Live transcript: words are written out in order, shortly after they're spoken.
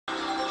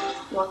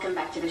Welcome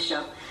back to the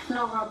show.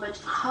 Now, Robert,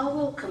 how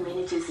will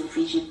communities in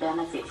Fiji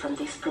benefit from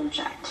this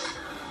project?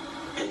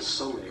 In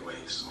so many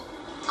ways.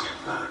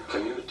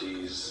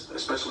 Communities,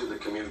 especially the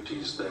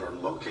communities that are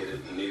located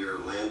near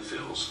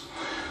landfills,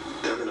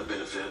 they're going to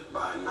benefit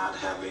by not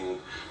having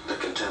the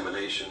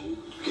contamination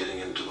getting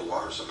into the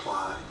water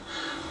supply.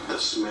 The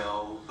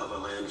smell of a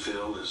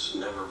landfill is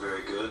never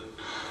very good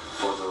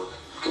for the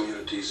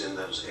communities in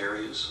those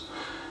areas.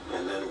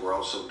 And then we're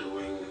also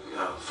doing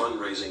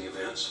fundraising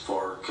events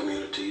for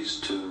communities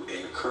to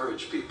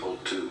encourage people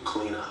to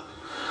clean up,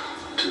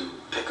 to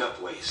pick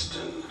up waste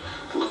and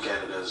look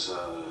at it as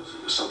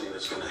something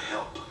that's going to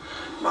help.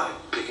 By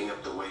picking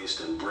up the waste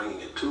and bringing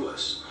it to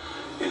us,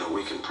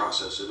 we can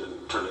process it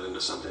and turn it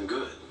into something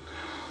good,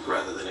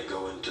 rather than it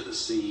go into the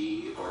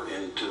sea or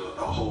into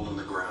a hole in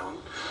the ground.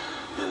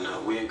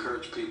 And we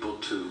encourage people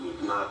to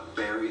not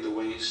bury the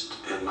waste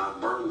and not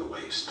burn the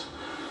waste.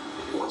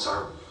 Once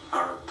our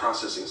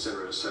processing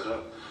center is set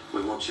up,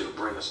 we want you to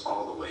bring us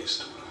all the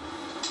waste,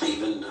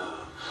 even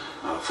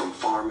from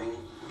farming.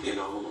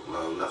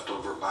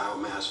 Leftover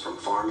biomass from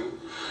farming,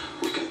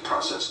 we can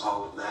process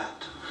all of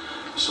that.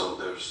 So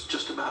there's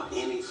just about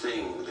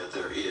anything that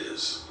there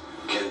is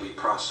can be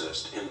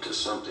processed into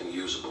something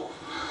usable.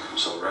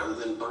 So rather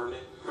than burn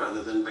it,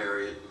 rather than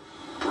bury it,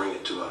 bring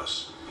it to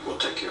us. We'll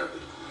take care of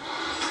it.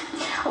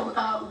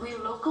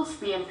 Will locals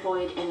be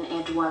employed and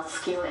at what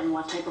scale and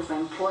what type of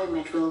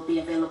employment will be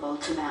available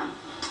to them?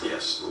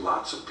 Yes,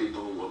 lots of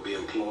people will be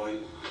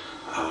employed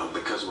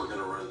because we're going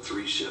to run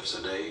 3 shifts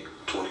a day,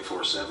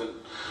 24/7.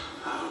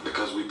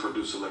 Because we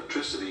produce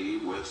electricity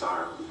with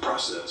our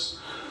process,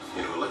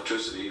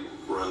 electricity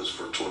runs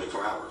for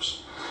 24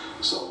 hours.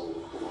 So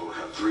we'll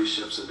have 3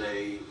 shifts a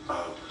day,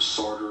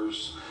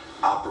 sorters,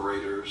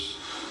 operators,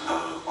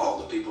 all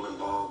the people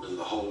involved in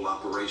the whole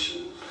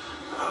operation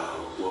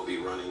will be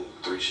running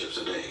 3 shifts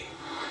a day.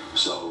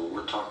 So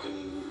we're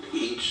talking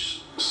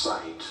each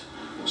site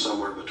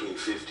somewhere between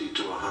 50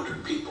 to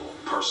 100 people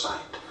per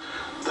site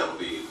that'll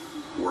be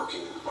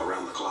working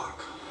around the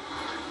clock.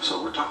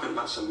 So we're talking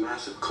about some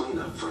massive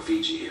cleanup for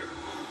Fiji here.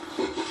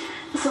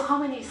 So how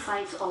many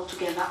sites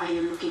altogether are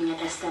you looking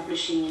at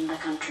establishing in the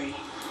country?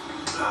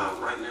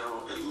 Right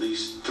now, at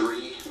least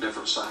 3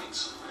 different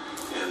sites.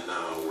 And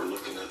we're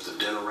looking at the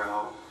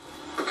Denarau,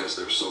 because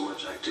there's so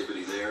much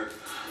activity there.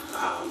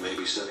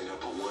 Maybe setting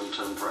up a 1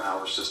 ton per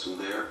hour system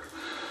there.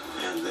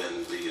 And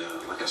then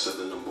like I said,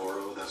 the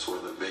Namboro, that's where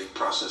the big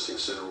processing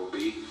center will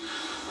be.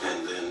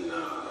 And then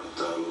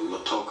the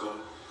Lautoka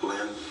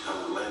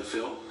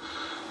landfill.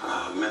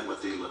 Met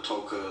with the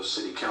Lautoka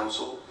City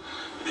Council,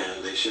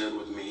 and they shared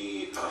with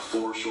me a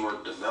foreshore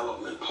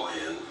development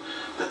plan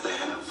that they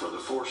have for the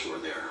foreshore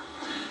there.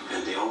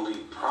 And the only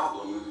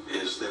problem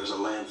is there's a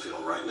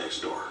landfill right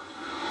next door.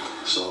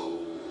 So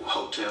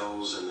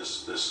hotels and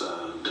this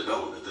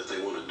development that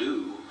they want to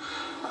do,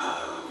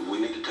 we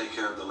need to take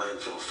care of the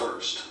landfill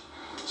first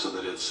so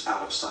that it's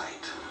out of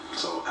sight.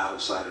 So out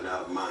of sight and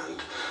out of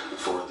mind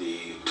for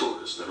the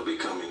tourists that'll be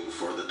coming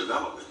for the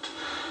development.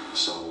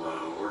 So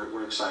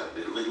we're excited.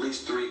 At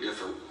least 3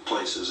 different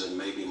places and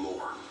maybe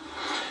more.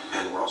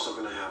 And we're also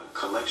going to have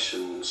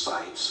collection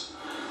sites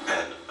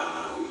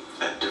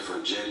at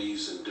different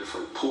jetties and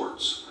different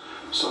ports,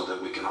 so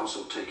that we can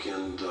also take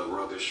in the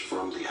rubbish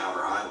from the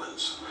outer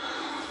islands.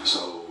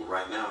 So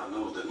right now I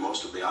know that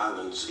most of the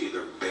islands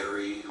either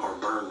bury or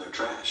burn their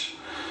trash.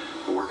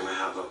 But we're going to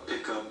have a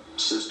pickup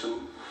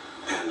system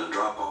and a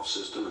drop-off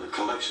system and a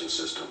collection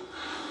system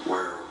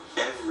where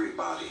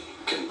everybody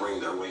can bring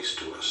their waste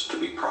to us to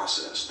be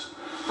processed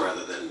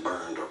rather than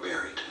burned or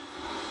buried.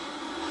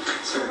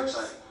 It's very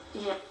exciting.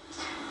 Yeah.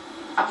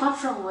 Apart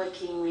from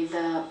working with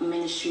the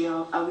ministry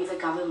or with the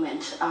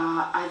government,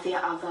 are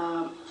there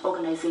other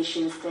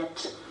organizations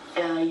that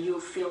you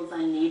feel the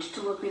need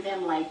to work with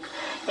them, like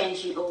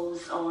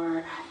NGOs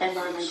or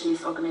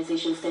environmentalist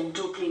organizations that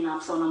do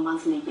cleanups on a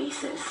monthly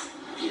basis?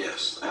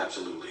 Yes,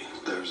 absolutely.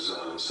 There's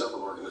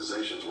several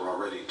organizations we're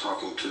already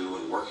talking to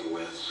and working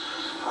with.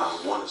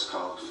 One is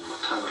called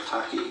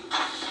Matanataki.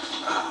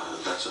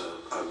 That's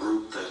a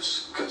group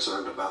that's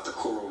concerned about the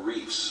coral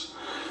reefs.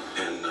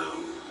 And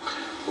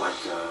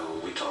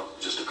we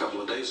talked just a couple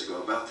of days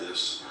ago about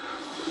this,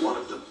 one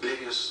of the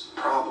biggest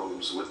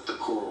problems with the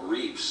coral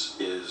reefs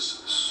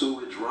is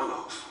sewage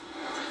runoff.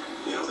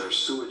 There's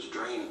sewage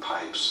drain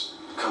pipes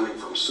coming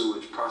from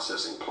sewage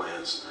processing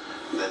plants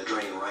that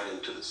drain right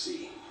into the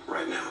sea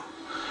right now.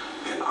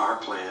 And our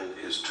plan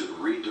is to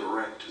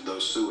redirect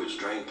those sewage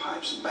drain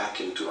pipes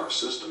back into our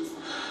system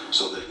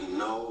so that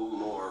no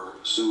more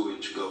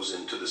sewage goes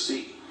into the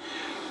sea.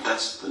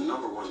 That's the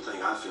number one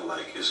thing I feel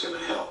like is going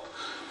to help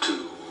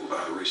to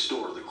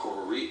restore the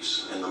coral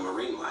reefs and the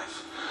marine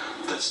life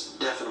that's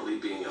definitely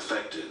being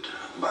affected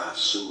by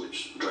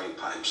sewage drain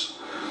pipes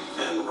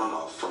and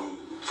runoff from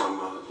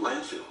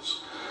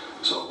landfills.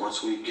 So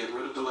once we get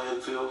rid of the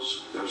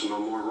landfills, there's no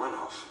more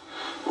runoff.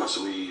 Once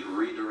we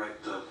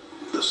redirect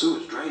the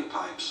sewage drain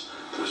pipes,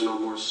 there's no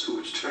more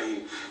sewage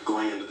drain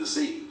going into the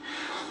sea.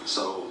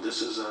 So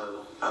this is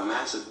a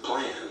massive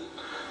plan,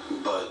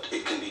 but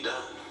it can be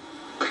done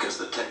because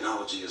the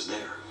technology is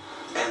there.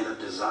 and the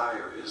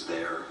desire is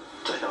there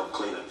to help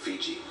clean up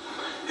Fiji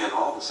and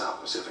all the South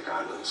Pacific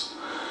Islands.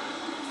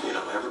 You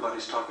know,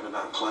 everybody's talking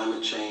about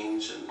climate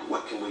change and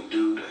what can we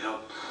do to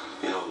help,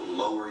 you know,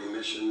 lower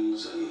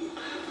emissions and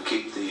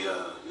keep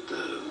the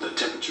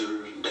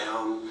temperature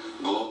down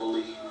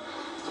globally.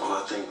 Well,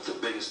 I think the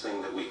biggest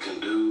thing that we can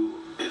do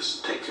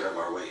is take care of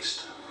our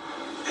waste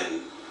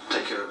and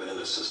take care of it in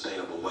a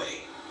sustainable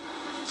way,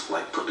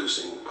 like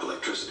producing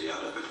electricity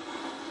out of it.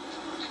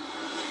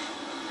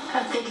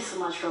 Thank you so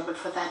much, Robert,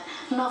 for that.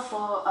 Now,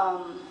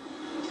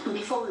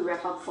 before we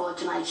wrap up for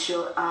tonight's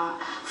show,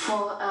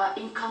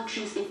 in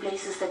countries, in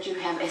places that you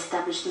have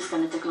established these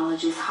kind of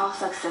technologies, how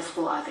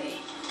successful are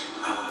they?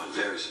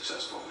 Very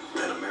successful.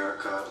 In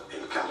America,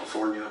 in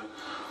California,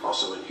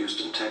 also in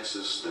Houston,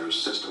 Texas, there's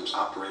systems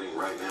operating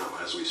right now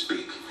as we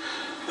speak.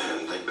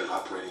 And they've been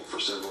operating for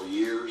several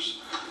years,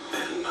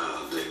 and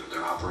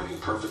they're operating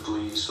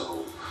perfectly,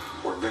 so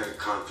we're very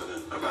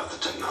confident about the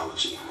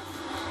technology.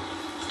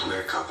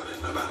 Very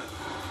confident about it.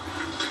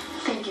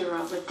 Thank you,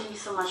 Robert. Thank you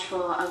so much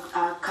for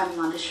coming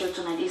on the show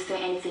tonight. Is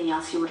there anything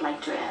else you would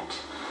like to add?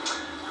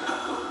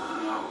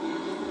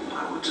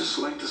 I would just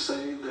like to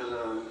say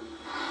that,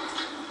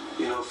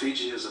 you know,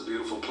 Fiji is a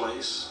beautiful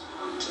place,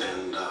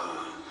 and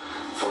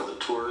for the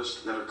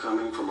tourists that are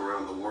coming from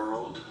around the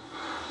world,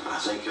 I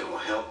think it will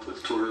help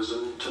with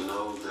tourism to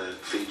know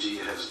that Fiji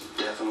has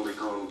definitely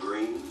gone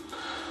green,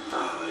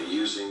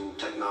 using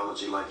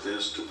technology like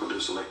this to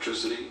produce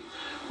electricity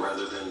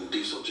rather than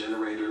diesel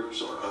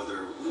generators or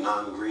other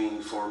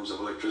non-green forms of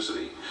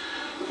electricity.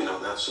 You know,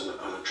 that's an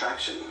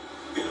attraction.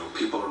 You know,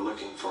 people are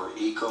looking for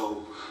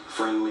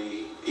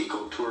eco-friendly,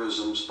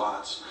 eco-tourism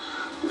spots,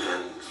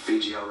 and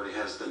Fiji already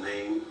has the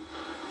name.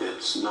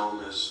 It's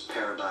known as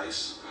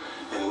paradise,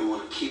 and we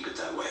want to keep it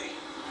that way.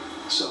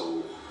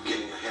 So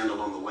getting a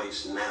handle on the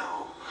waste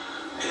now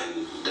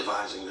and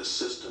devising this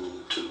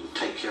system to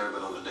take care of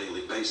it on a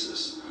daily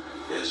basis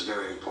is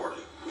very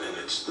important. And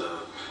it's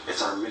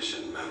our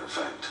mission, matter of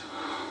fact,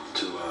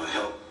 to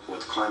help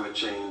with climate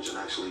change and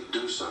actually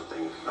do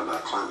something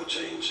about climate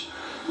change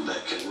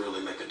that can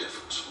really make a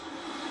difference.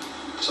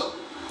 So.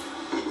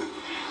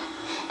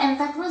 And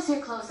that was your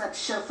close-up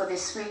show for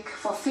this week.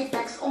 For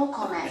feedbacks or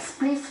comments,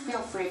 please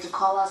feel free to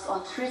call us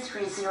on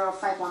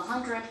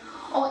 330-5100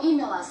 or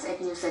email us at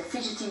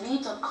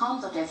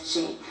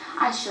news@fijitv.com.fg.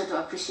 I sure do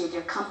appreciate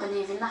your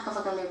company.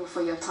 Vinakavagalevu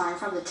for your time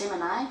from the team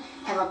and I.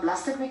 Have a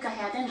blessed week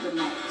ahead and good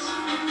night.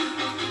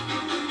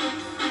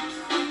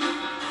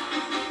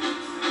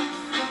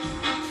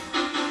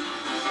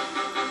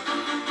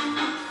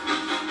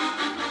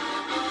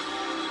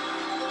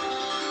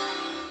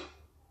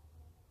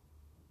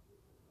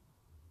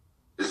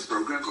 This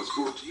program was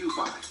brought to you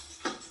by